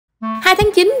2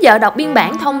 tháng 9, vợ đọc biên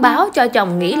bản thông báo cho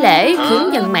chồng nghỉ lễ khiến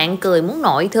dân mạng cười muốn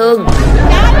nội thương.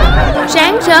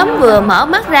 Sáng sớm vừa mở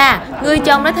mắt ra, người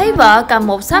chồng đã thấy vợ cầm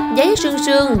một xấp giấy sương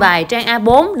sương vài trang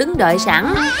A4 đứng đợi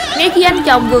sẵn. Ngay khi anh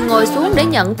chồng vừa ngồi xuống để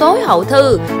nhận tối hậu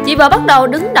thư, chị vợ bắt đầu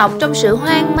đứng đọc trong sự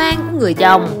hoang mang của người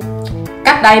chồng.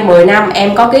 Cách đây 10 năm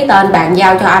em có ký tên bàn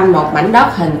giao cho anh một mảnh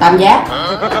đất hình tam giác.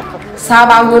 Sau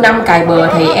bao nhiêu năm cày bừa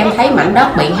thì em thấy mảnh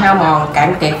đất bị hao mòn,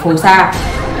 cạn kiệt phù sa.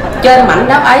 Trên mảnh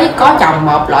đất ấy có trồng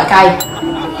một loại cây,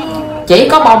 chỉ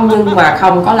có bông nhưng mà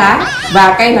không có lá.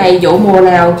 Và cây này vụ mùa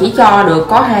nào chỉ cho được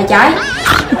có 2 trái.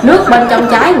 Nước bên trong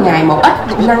trái ngày một ít,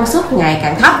 năng suất ngày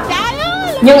càng thấp.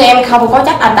 Nhưng em không có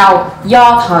trách anh đâu,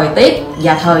 do thời tiết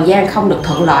và thời gian không được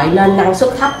thuận lợi nên năng suất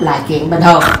thấp là chuyện bình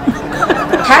thường.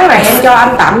 Tháng này em cho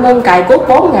anh tạm ngưng cày cuốc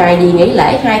 4 ngày vì nghỉ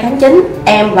lễ 2 tháng 9.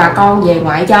 Em và con về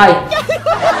ngoại chơi.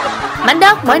 Mảnh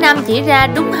đất mỗi năm chỉ ra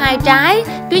đúng 2 trái.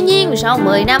 Tuy nhiên sau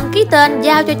 10 năm ký tên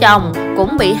giao cho chồng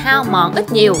cũng bị hao mòn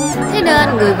ít nhiều. Thế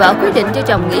nên người vợ quyết định cho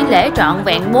chồng nghỉ lễ trọn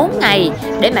vẹn 4 ngày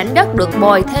để mảnh đất được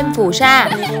bồi thêm phù sa.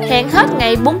 Hẹn hết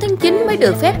ngày 4 tháng 9 mới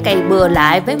được phép cày bừa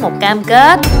lại với một cam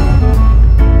kết.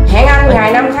 Hẹn anh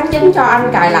ngày 5 tháng 9 cho anh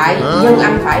cài lại, nhưng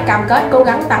anh phải cam kết cố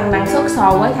gắng tăng năng suất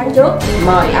so với tháng trước.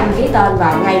 Mời anh ký tên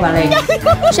vào ngay và liền.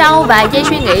 Sau vài giây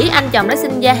suy nghĩ, anh chồng đã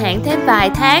xin gia hạn thêm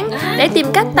vài tháng để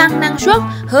tìm cách tăng năng suất,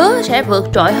 hứa sẽ vượt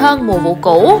trội hơn mùa vụ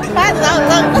cũ.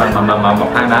 Một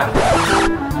tháng đã.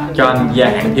 Cho anh gia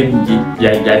hạn thêm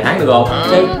vài tháng được không?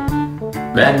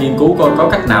 Để anh nghiên cứu coi có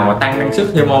cách nào mà tăng năng suất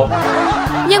thêm không?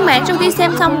 Dân mạng sau khi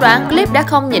xem xong đoạn clip đã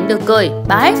không nhịn được cười,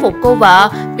 bái phục cô vợ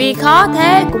vì khó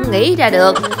thế cũng nghĩ ra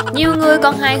được. Nhiều người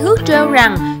còn hài hước trêu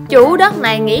rằng chủ đất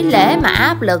này nghỉ lễ mà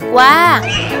áp lực quá.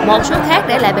 Một số khác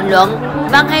để lại bình luận: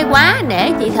 "Văn hay quá,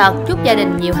 nể chị thật, chúc gia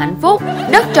đình nhiều hạnh phúc.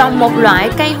 Đất trồng một loại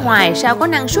cây hoài sao có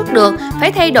năng suất được,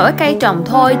 phải thay đổi cây trồng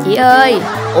thôi chị ơi.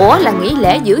 Ủa là nghỉ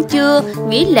lễ dữ chưa,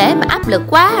 nghỉ lễ mà áp lực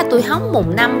quá, tôi hóng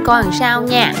mùng 5 coi làm sao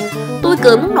nha." Tôi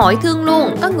cười muốn nội thương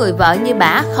luôn, có người vợ như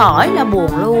bả khỏi là buồn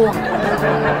luôn.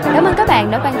 Cảm ơn các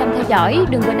bạn đã quan tâm theo dõi,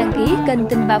 đừng quên đăng ký kênh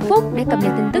Tin 3 Phút để cập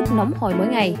nhật tin tức nóng hổi mỗi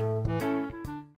ngày.